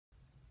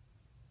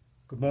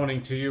Good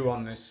morning to you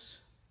on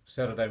this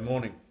Saturday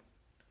morning.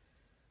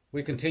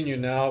 We continue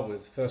now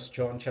with 1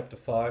 John chapter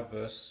 5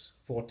 verse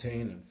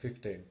 14 and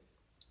 15.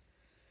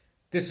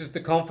 This is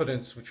the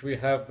confidence which we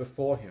have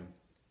before him,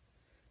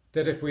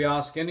 that if we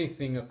ask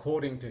anything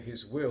according to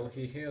his will,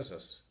 he hears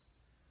us.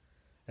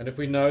 And if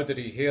we know that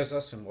he hears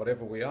us in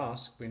whatever we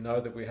ask, we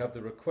know that we have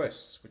the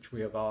requests which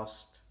we have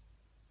asked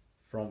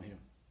from him.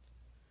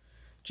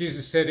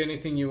 Jesus said,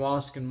 anything you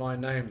ask in my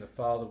name, the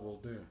Father will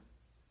do.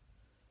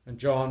 And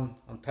John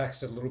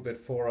unpacks it a little bit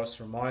for us,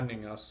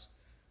 reminding us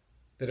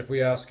that if we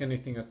ask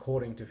anything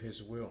according to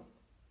his will.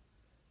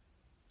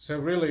 So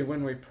really,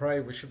 when we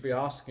pray, we should be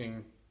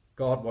asking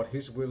God what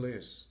his will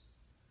is.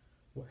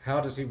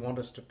 How does he want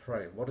us to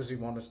pray? What does he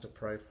want us to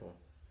pray for?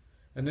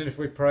 And then if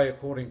we pray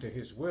according to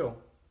his will,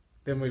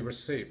 then we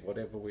receive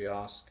whatever we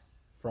ask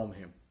from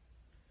him.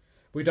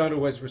 We don't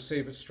always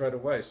receive it straight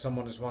away.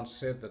 Someone has once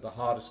said that the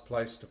hardest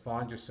place to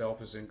find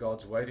yourself is in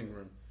God's waiting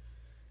room.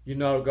 You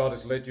know God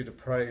has led you to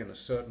pray in a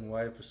certain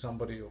way for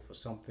somebody or for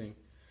something.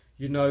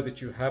 You know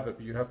that you have it,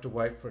 but you have to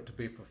wait for it to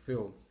be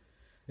fulfilled.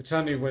 It's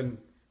only when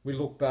we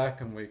look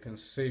back and we can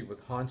see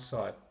with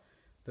hindsight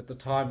that the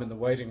time in the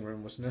waiting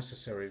room was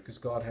necessary because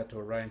God had to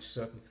arrange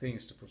certain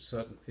things to put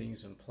certain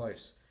things in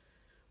place.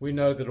 We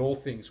know that all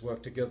things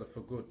work together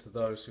for good to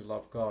those who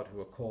love God,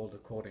 who are called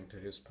according to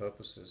his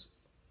purposes.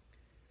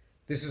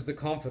 This is the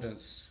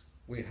confidence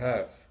we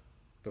have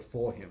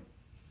before him.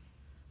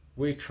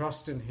 We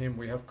trust in him,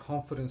 we have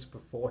confidence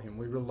before him,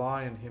 we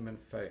rely on him in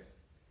faith.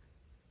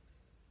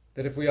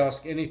 That if we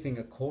ask anything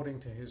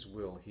according to his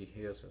will, he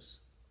hears us.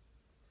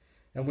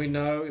 And we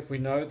know, if we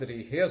know that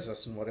he hears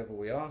us in whatever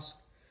we ask,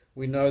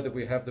 we know that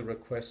we have the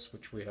requests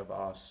which we have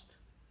asked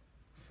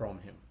from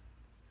him.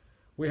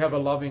 We have a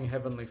loving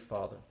heavenly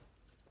Father.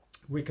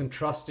 We can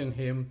trust in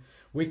him.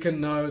 We can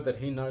know that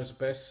he knows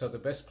best, so the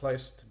best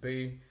place to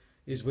be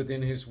is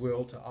within his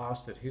will, to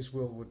ask that his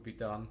will would be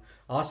done.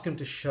 Ask him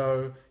to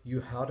show you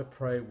how to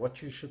pray,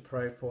 what you should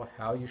pray for,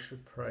 how you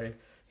should pray.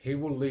 He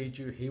will lead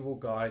you, he will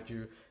guide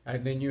you,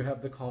 and then you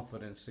have the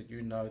confidence that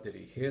you know that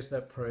he hears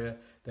that prayer,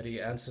 that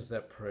he answers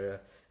that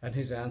prayer, and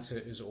his answer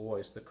is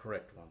always the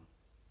correct one.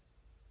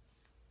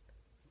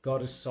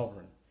 God is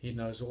sovereign. He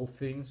knows all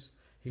things.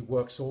 He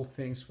works all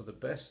things for the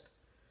best.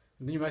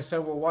 And you may say,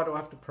 well, why do I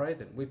have to pray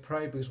then? We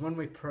pray because when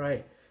we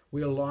pray,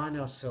 we align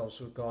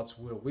ourselves with God's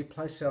will. We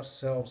place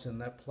ourselves in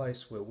that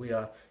place where we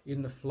are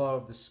in the flow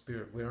of the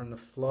Spirit. We are in the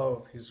flow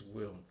of his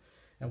will.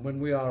 And when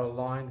we are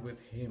aligned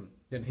with him,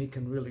 then he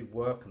can really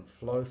work and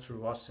flow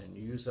through us and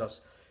use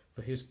us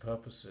for his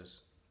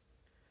purposes.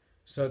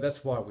 So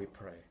that's why we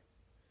pray.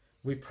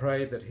 We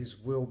pray that his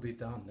will be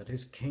done, that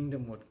his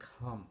kingdom would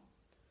come.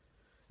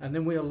 And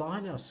then we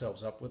align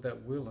ourselves up with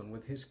that will and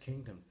with his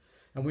kingdom.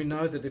 And we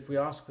know that if we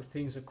ask for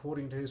things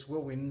according to his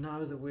will, we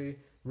know that we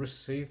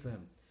receive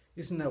them.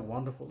 Isn't that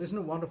wonderful? Isn't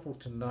it wonderful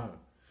to know?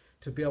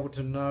 To be able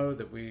to know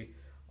that we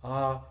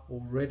are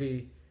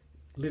already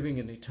living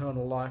in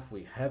eternal life.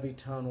 We have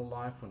eternal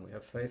life when we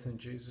have faith in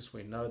Jesus.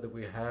 We know that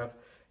we have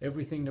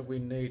everything that we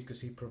need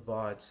because he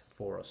provides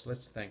for us.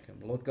 Let's thank him.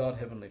 Lord God,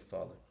 Heavenly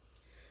Father,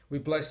 we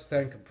bless,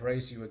 thank and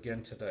praise you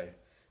again today.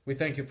 We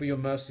thank you for your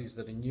mercies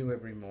that are new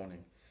every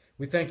morning.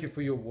 We thank you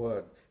for your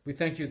word. We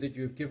thank you that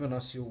you have given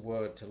us your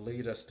word to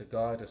lead us, to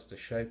guide us, to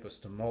shape us,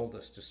 to mold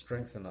us, to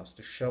strengthen us,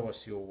 to show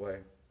us your way.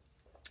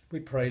 We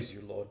praise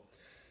you, Lord.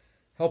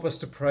 Help us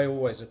to pray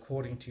always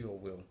according to your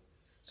will.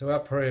 So our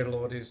prayer,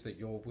 Lord, is that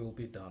your will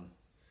be done,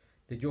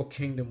 that your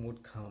kingdom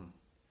would come,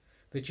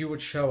 that you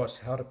would show us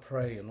how to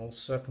pray in all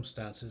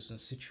circumstances and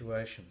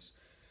situations.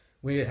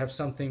 We have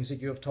some things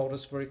that you have told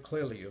us very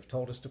clearly. You have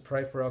told us to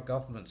pray for our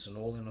governments and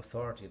all in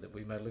authority, that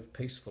we may live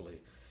peacefully.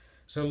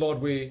 So,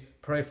 Lord, we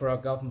pray for our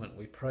government.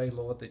 We pray,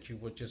 Lord, that you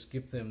would just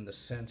give them the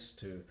sense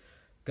to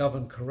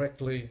govern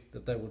correctly,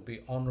 that they would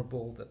be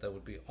honorable, that they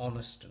would be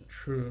honest and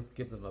true.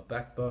 Give them a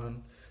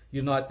backbone.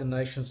 Unite the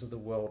nations of the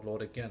world,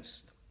 Lord,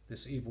 against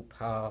this evil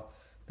power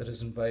that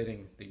is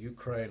invading the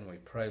Ukraine. We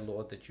pray,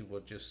 Lord, that you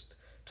would just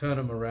turn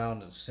them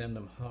around and send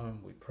them home.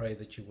 We pray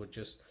that you would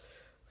just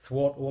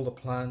thwart all the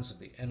plans of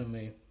the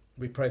enemy.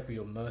 We pray for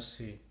your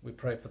mercy. We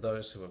pray for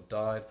those who have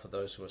died, for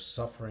those who are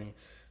suffering,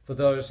 for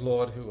those,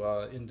 Lord, who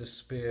are in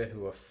despair,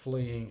 who are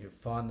fleeing, who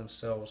find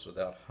themselves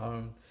without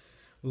home.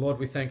 Lord,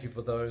 we thank you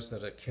for those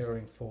that are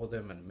caring for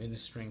them and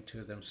ministering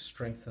to them.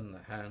 Strengthen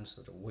the hands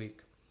that are weak.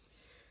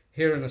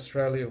 Here in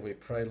Australia, we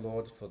pray,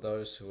 Lord, for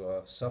those who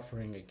are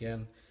suffering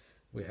again.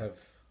 We have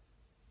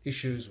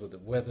issues with the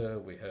weather.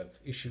 We have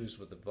issues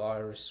with the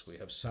virus. We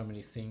have so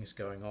many things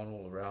going on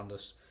all around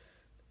us.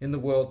 In the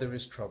world there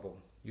is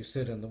trouble. You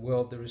said in the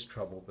world there is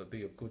trouble, but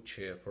be of good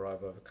cheer, for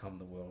I've overcome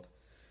the world.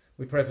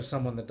 We pray for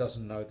someone that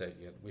doesn't know that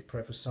yet. We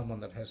pray for someone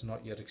that has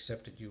not yet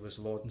accepted you as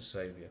Lord and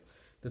Savior,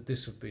 that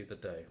this would be the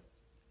day.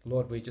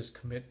 Lord, we just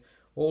commit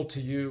all to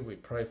you. We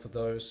pray for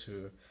those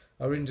who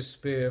are in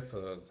despair,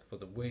 for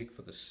the weak,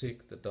 for the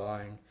sick, the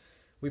dying.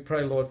 We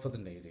pray, Lord, for the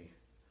needy.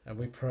 And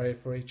we pray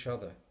for each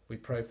other. We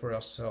pray for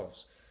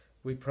ourselves.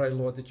 We pray,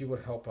 Lord, that you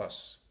would help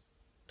us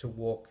to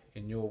walk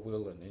in your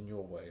will and in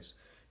your ways.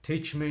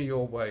 Teach me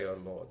your way, O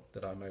Lord,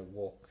 that I may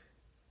walk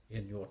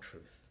in your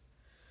truth.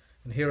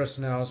 And hear us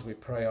now as we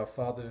pray, Our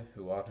Father,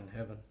 who art in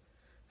heaven,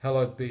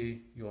 hallowed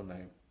be your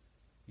name.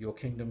 Your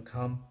kingdom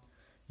come,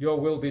 your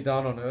will be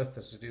done on earth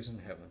as it is in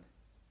heaven.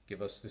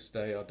 Give us this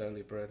day our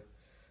daily bread.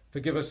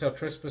 Forgive us our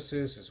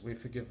trespasses as we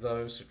forgive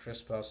those who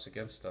trespass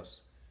against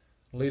us.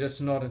 Lead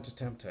us not into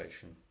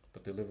temptation,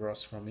 but deliver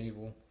us from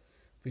evil.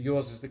 For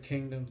yours is the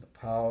kingdom, the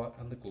power,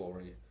 and the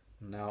glory,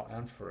 now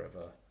and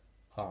forever.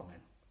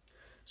 Amen.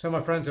 So,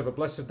 my friends, have a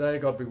blessed day.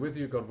 God be with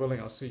you. God willing,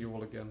 I'll see you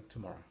all again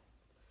tomorrow.